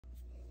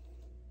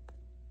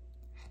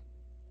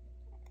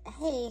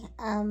Hey,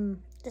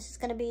 this is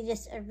gonna be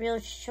just a real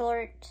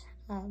short,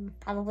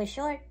 probably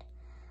short,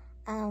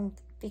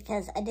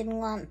 because I didn't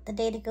want the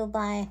day to go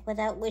by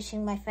without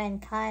wishing my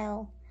friend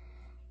Kyle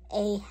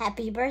a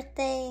happy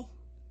birthday.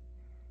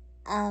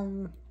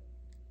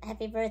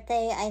 Happy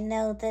birthday. I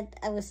know that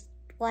I was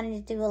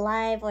wanting to do a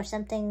live or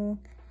something,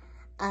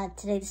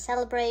 today to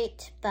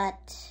celebrate,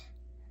 but,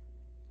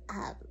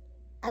 I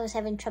was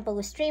having trouble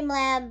with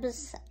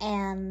Streamlabs,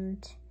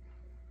 and,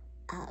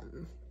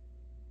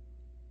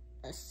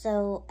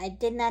 so I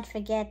did not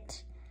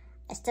forget.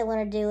 I still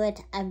want to do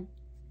it. I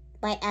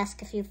might ask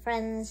a few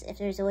friends if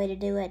there's a way to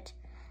do it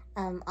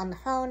on the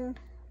phone,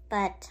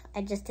 but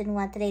I just didn't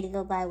want the day to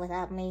go by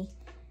without me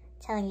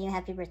telling you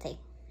happy birthday.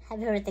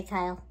 Happy birthday,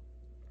 Kyle.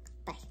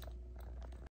 Bye.